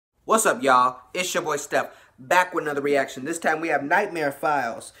What's up, y'all? It's your boy Steph, back with another reaction. This time we have Nightmare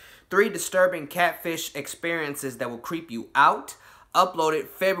Files. 3 disturbing catfish experiences that will creep you out. Uploaded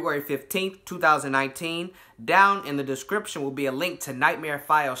February 15th, 2019. Down in the description will be a link to Nightmare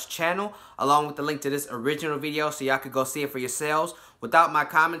Files channel, along with the link to this original video so y'all could go see it for yourselves without my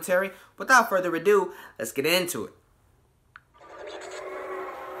commentary. Without further ado, let's get into it.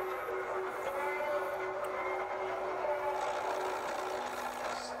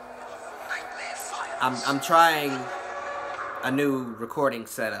 I'm trying a new recording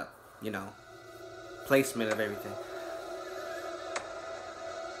setup, you know, placement of everything.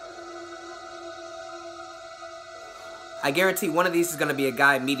 I guarantee one of these is gonna be a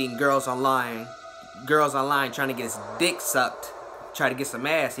guy meeting girls online trying to get his dick sucked, try to get some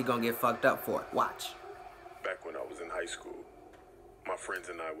ass. He gonna get fucked up for it. Watch. Back when I was in high school, my friends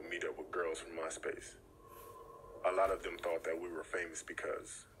and I would meet up with girls from MySpace. A lot of them thought that we were famous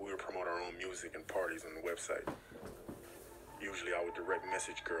because we would promote our own music and parties on the website. Usually I would direct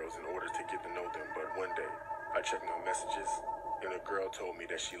message girls in order to get to know them, but one day I checked my messages and a girl told me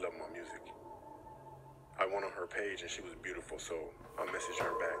that she loved my music. I went on her page and she was beautiful, so I messaged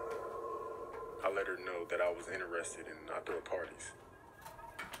her back. I let her know that I was interested in outdoor parties.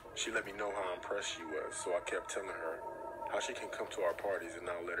 She let me know how impressed she was, so I kept telling her how she can come to our parties and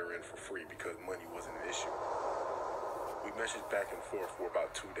I'll let her in for free because money wasn't an issue. We messaged back and forth for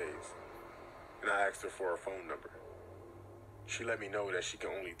about 2 days, and I asked her for her phone number. She let me know that she can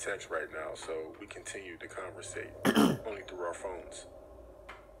only text right now, so we continued to conversate, only through our phones.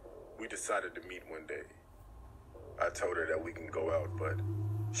 We decided to meet one day. I told her that we can go out, but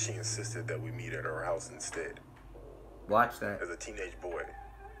she insisted that we meet at her house instead. Watch that. As a teenage boy,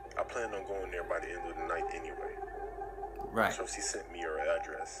 I planned on going there by the end of the night anyway. Right. So she sent me her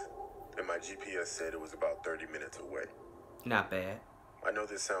address, and my GPS said it was about 30 minutes away. Not bad. I know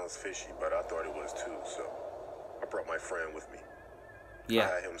this sounds fishy, but I thought it was too, so I brought my friend with me. Yeah.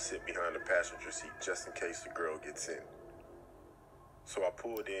 I had him sit behind the passenger seat just in case the girl gets in. So I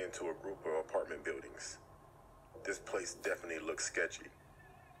pulled into a group of apartment buildings. This place definitely looked sketchy.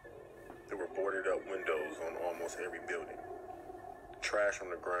 There were boarded up windows on almost every building, trash on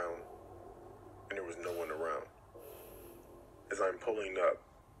the ground, and there was no one around. As I'm pulling up,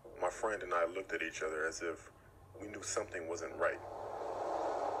 my friend and I looked at each other as if we knew something wasn't right.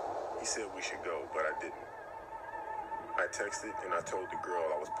 He said we should go, but I didn't. I texted and I told the girl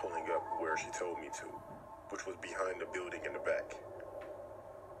I was pulling up where she told me to, which was behind the building in the back.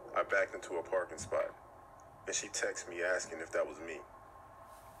 I backed into a parking spot, and she texted me asking if that was me.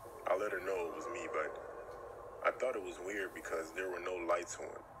 I let her know it was me, but I thought it was weird because there were no lights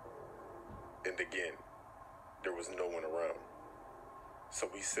on. And again, there was no one around. So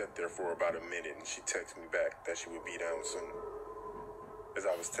we sat there for about a minute and she texted me back that she would be down soon. As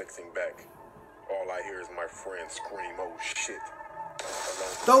I was texting back, all I hear is my friend scream, "Oh shit,"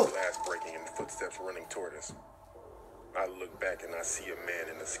 along with glass breaking and footsteps running toward us. I look back and I see a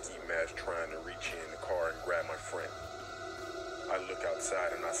man in a ski mask trying to reach in the car and grab my friend. I look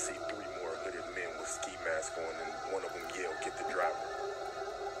outside and I see 3 more hooded men with ski masks on and one of them yelled, "Get the driver."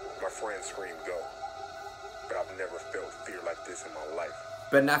 My friend screamed, "Go." But I've never felt fear like this in my life.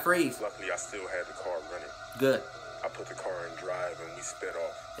 Better not freeze. Luckily, I still had the car running. Good. I put the car in drive and we sped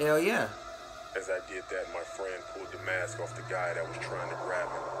off. Hell yeah. As I did that, my friend pulled the mask off the guy that was trying to grab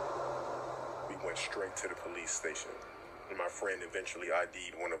him. We went straight to the police station, and my friend eventually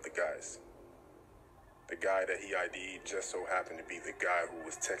ID'd one of the guys. The guy that he ID'd just so happened to be the guy who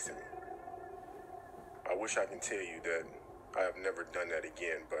was texting me. I wish I can tell you that I have never done that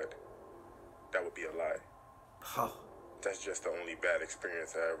again, but that would be a lie. Oh. That's just the only bad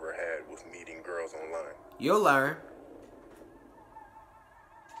experience I ever had with meeting girls online. You'll learn.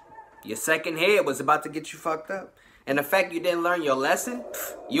 Your second head was about to get you fucked up. And the fact you didn't learn your lesson,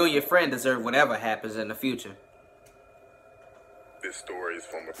 you and your friend deserve whatever happens in the future. This story is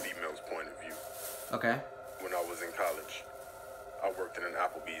from a female's point of view. Okay. When I was in college, I worked in an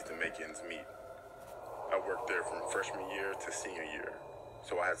Applebee's to make ends meet. I worked there from freshman year to senior year,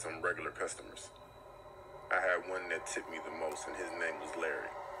 so I had some regular customers. I had one that tipped me the most, and his name was Larry.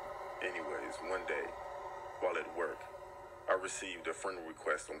 Anyways, one day, while at work, I received a friend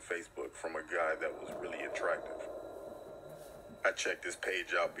request on Facebook from a guy that was really attractive. I checked his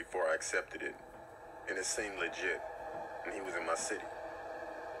page out before I accepted it, and it seemed legit, and he was in my city.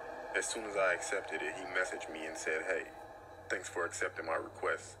 As soon as I accepted it, he messaged me and said, "Hey, thanks for accepting my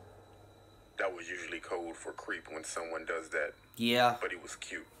request." That was usually code for creep when someone does that. Yeah. But he was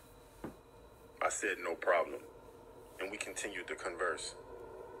cute. I said no problem, and we continued to converse.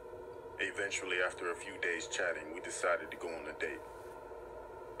 Eventually, after a few days chatting, we decided to go on a date.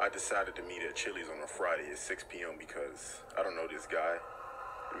 I decided to meet at Chili's on a Friday at 6 p.m. because I don't know this guy,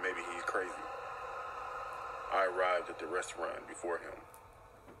 and maybe he's crazy. I arrived at the restaurant before him,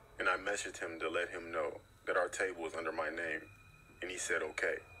 and I messaged him to let him know that our table was under my name, and he said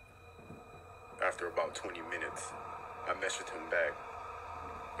okay. After about 20 minutes, I messaged him back,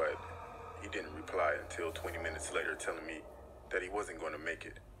 but he didn't reply until 20 minutes later telling me that he wasn't going to make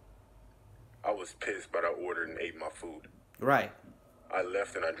it. I was pissed, but I ordered and ate my food. Right. I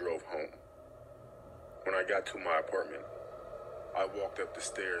left and I drove home. When I got to my apartment, I walked up the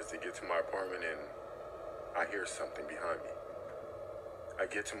stairs to get to my apartment and I hear something behind me. I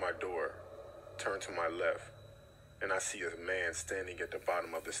get to my door, turn to my left, and I see a man standing at the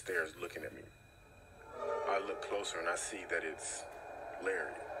bottom of the stairs looking at me. I look closer and I see that it's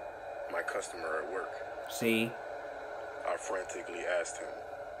Larry, my customer at work. See? I frantically asked him,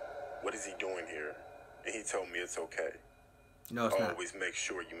 "What is he doing here?" And he told me it's okay. No, it's not. Always make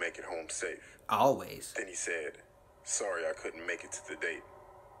sure you make it home safe. Always. Then he said, "Sorry, I couldn't make it to the date."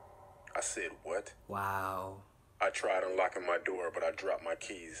 I said, "What?" Wow. I tried unlocking my door, but I dropped my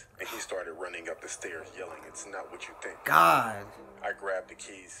keys, and he started running up the stairs yelling, "It's not what you think." God. I grabbed the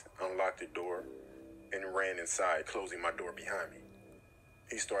keys, unlocked the door, and ran inside, closing my door behind me.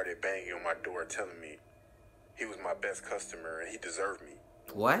 He started banging on my door, telling me he was my best customer and he deserved me.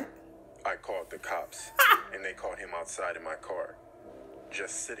 What? I called the cops, and they caught him outside in my car,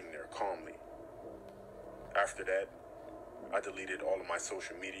 just sitting there calmly. After that, I deleted all of my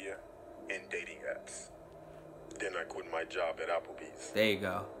social media and dating apps. Then I quit my job at Applebee's. There you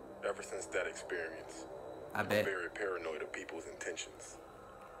go. Ever since that experience, I I'm bet. very paranoid of people's intentions,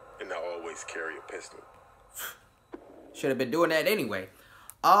 and I always carry a pistol. Should have been doing that anyway.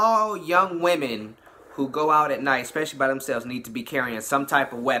 All young women who go out at night, especially by themselves, need to be carrying some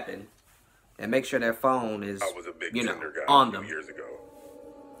type of weapon. And make sure their phone is, I was a big you know, Tinder guy on a few them. years ago.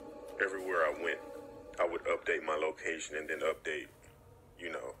 Everywhere I went, I would update my location and then update,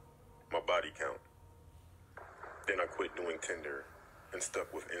 my body count. Then I quit doing Tinder and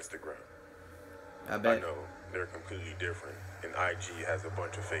stuck with Instagram. I I bet. know they're completely different, and IG has a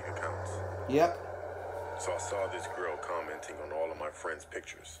bunch of fake accounts. Yep. So I saw this girl commenting on all of my friends'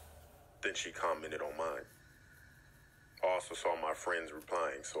 pictures. Then she commented on mine. I also saw my friends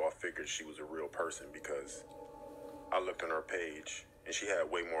replying, so I figured she was a real person because I looked on her page and she had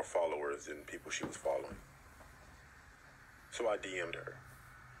way more followers than people she was following. So I DM'd her.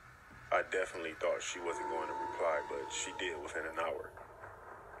 I definitely thought she wasn't going to reply, but she did within an hour.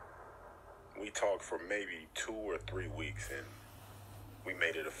 We talked for maybe 2 or 3 weeks and we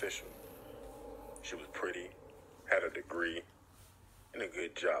made it official. She was pretty, had a degree, and a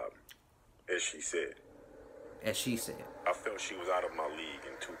good job, as she said. As she said. I felt she was out of my league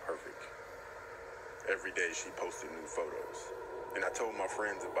and too perfect. Every day she posted new photos. And I told my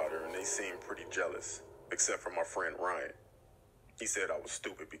friends about her and they seemed pretty jealous, except for my friend Ryan. He said I was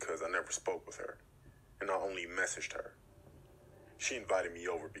stupid because I never spoke with her, and I only messaged her. She invited me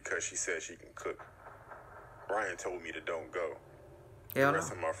over because she said she can cook. Ryan told me to don't go. Hell The no.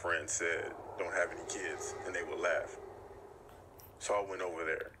 rest of my friends said don't have any kids, and they would laugh. So I went over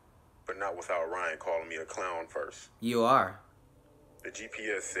there, but not without Ryan calling me a clown first. You are. The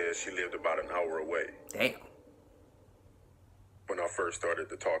GPS says she lived about an hour away. Damn. When I first started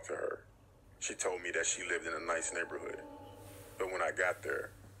to talk to her, she told me that she lived in a nice neighborhood. But when I got there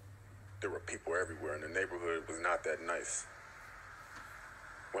were people everywhere, and the neighborhood was not that nice.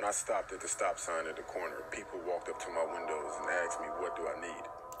 When I stopped at the stop sign at the corner, people walked up to my windows and asked me, what do I need?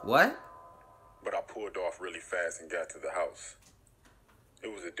 What? But I pulled off really fast and got to the house.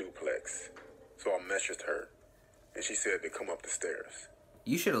 It was a duplex, so I messaged her, and she said to come up the stairs.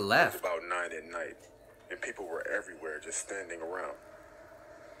 You should have It was left. about 9 at night, and people were everywhere just standing around.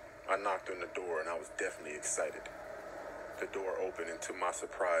 I knocked on the door, and I was definitely excited. The door opened, and to my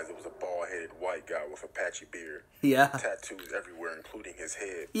surprise, it was a bald-headed white guy with a patchy beard. Yeah. Tattoos everywhere, including his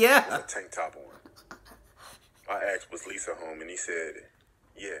head. Yeah. With a tank top on. I asked, was Lisa home? And he said,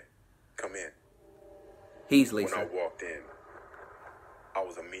 yeah, come in. He's When Lisa. I walked in, I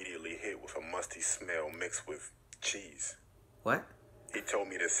was immediately hit with a musty smell mixed with cheese. What? He told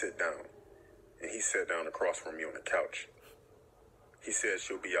me to sit down, and he sat down across from me on the couch. He said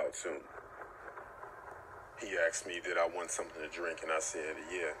she'll be out soon. He asked me did I want something to drink, and I said,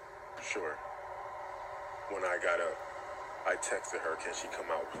 yeah, sure. When I got up, I texted her, can she come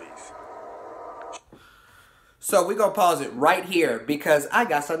out, please? So we're going to pause it right here because I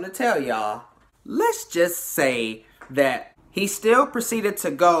got something to tell y'all. Let's just say that he still proceeded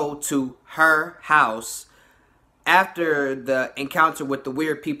to go to her house after the encounter with the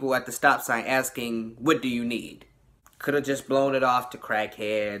weird people at the stop sign asking, what do you need? Could have just blown it off to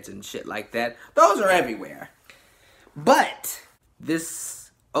crackheads and shit like that. Those are everywhere. But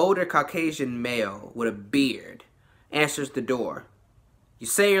this older Caucasian male with a beard answers the door. You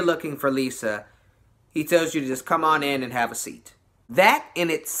say you're looking for Lisa. He tells you to just come on in and have a seat. That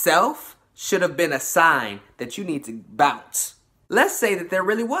in itself should have been a sign that you need to bounce. Let's say that there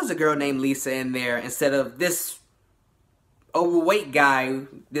really was a girl named Lisa in there instead of this overweight guy,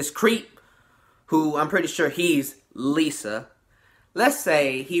 this creep, who I'm pretty sure he's Lisa. Let's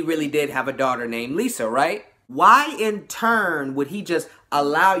say he really did have a daughter named Lisa, right? Why in turn would he just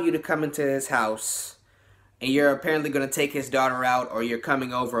allow you to come into his house and you're apparently going to take his daughter out, or you're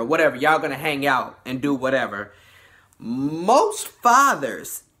coming over or whatever? Y'all going to hang out and do whatever. Most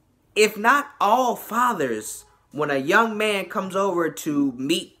fathers, if not all fathers, when a young man comes over to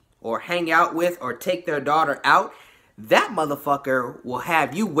meet or hang out with or take their daughter out, that motherfucker will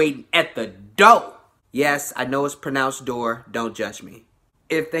have you waiting at the door. Yes, I know it's pronounced door. Don't judge me.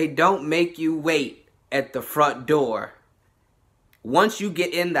 If they don't make you wait at the front door, once you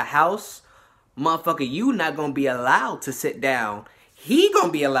get in the house, motherfucker, you not gonna be allowed to sit down. He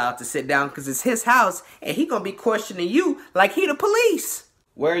gonna be allowed to sit down because it's his house, and he gonna be questioning you like he the police.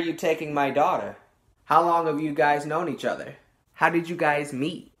 Where are you taking my daughter? How long have you guys known each other? How did you guys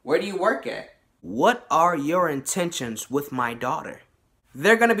meet? Where do you work at? What are your intentions with my daughter?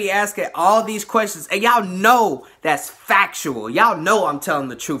 They're going to be asking all these questions, and y'all know that's factual. Y'all know I'm telling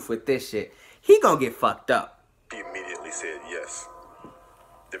the truth with this shit. He gonna get fucked up. He immediately said yes.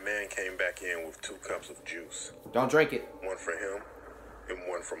 The man came back in with 2 cups of juice. Don't drink it. One for him and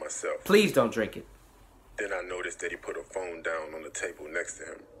one for myself. Please don't drink it. Then I noticed that he put a phone down on the table next to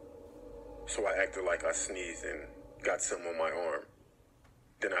him. So I acted like I sneezed and got some on my arm.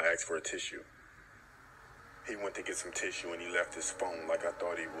 Then I asked for a tissue. He went to get some tissue and he left his phone like I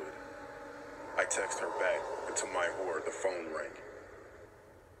thought he would. I texted her back, and to my horror, the phone rang.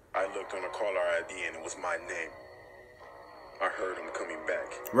 I looked on the caller ID and it was my name. I heard him coming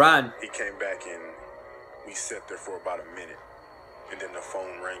back. Run. He came back and we sat there for about a minute. And then the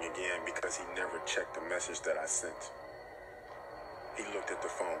phone rang again because he never checked the message that I sent. He looked at the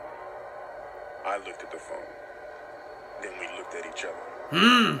phone. I looked at the phone. Then we looked at each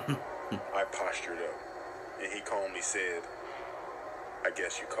other. I postured up, and he calmly said, "I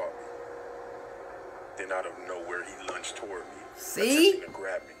guess you caught me." Then out of nowhere, he lunged toward me, attempting to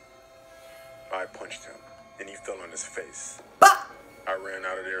grab me. I punched him, and he fell on his face. Bah! I ran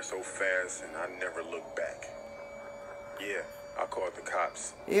out of there so fast, and I never looked back. Yeah, I called the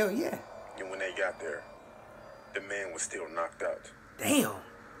cops. Hell yeah. And when they got there, the man was still knocked out. Damn.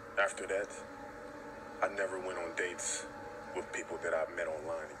 After that, I never went on dates with people that I met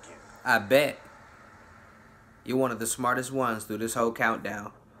online again. I bet. You're one of the smartest ones through this whole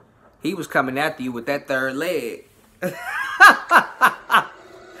countdown. He was coming after you with that third leg.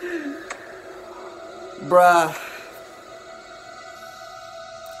 Bruh.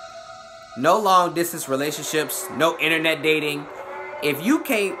 No long distance relationships, no internet dating. If you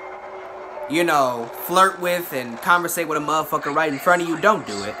can't, flirt with and conversate with a motherfucker right in front of you, don't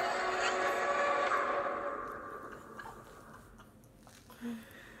do it.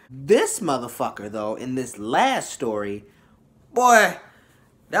 This motherfucker, though, in this last story, boy,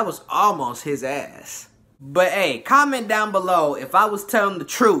 that was almost his ass. But hey, comment down below if I was telling the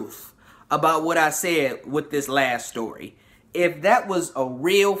truth about what I said with this last story. If that was a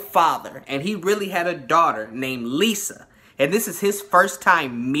real father and he really had a daughter named Lisa, and this is his first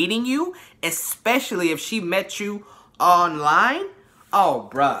time meeting you, especially if she met you online, oh,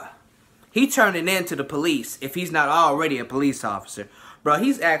 bruh. He turning in to the police if he's not already a police officer. Bruh,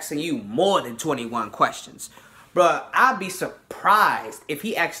 he's asking you more than 21 questions. Bruh, I'd be surprised if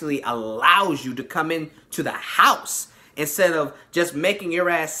he actually allows you to come into the house instead of just making your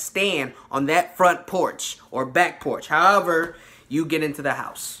ass stand on that front porch or back porch, however you get into the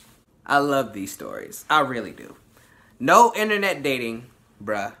house. I love these stories. I really do. No internet dating,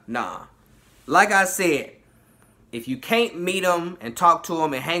 bruh, nah. Like I said, if you can't meet them and talk to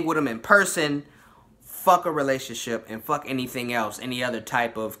them and hang with them in person, fuck a relationship and fuck anything else, any other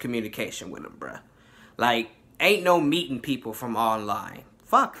type of communication with them, bruh. Like, ain't no meeting people from online.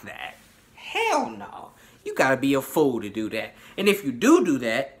 Fuck that. Hell no. You gotta be a fool to do that. And if you do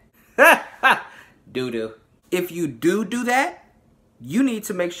that, doo-doo. If you do that, you need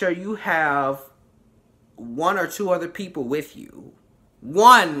to make sure you have 1 or 2 other people with you.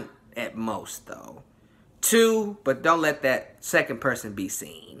 1 at most, though. 2, but don't let that second person be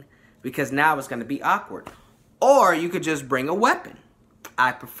seen, because now it's gonna be awkward. Or you could just bring a weapon.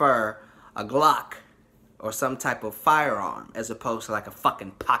 I prefer a Glock or some type of firearm as opposed to like a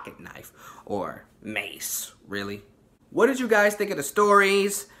fucking pocket knife or mace, really. What did you guys think of the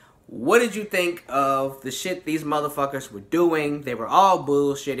stories? What did you think of the shit these motherfuckers were doing? They were all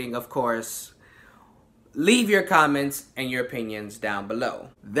bullshitting, of course. Leave your comments and your opinions down below.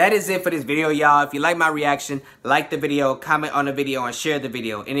 That is it for this video, y'all. If you like my reaction, like the video, comment on the video, and share the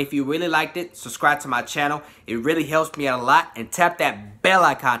video. And if you really liked it, subscribe to my channel. It really helps me out a lot. And tap that bell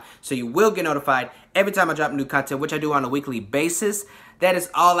icon so you will get notified every time I drop new content, which I do on a weekly basis. That is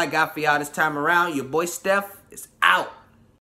all I got for y'all this time around. Your boy Steph is out.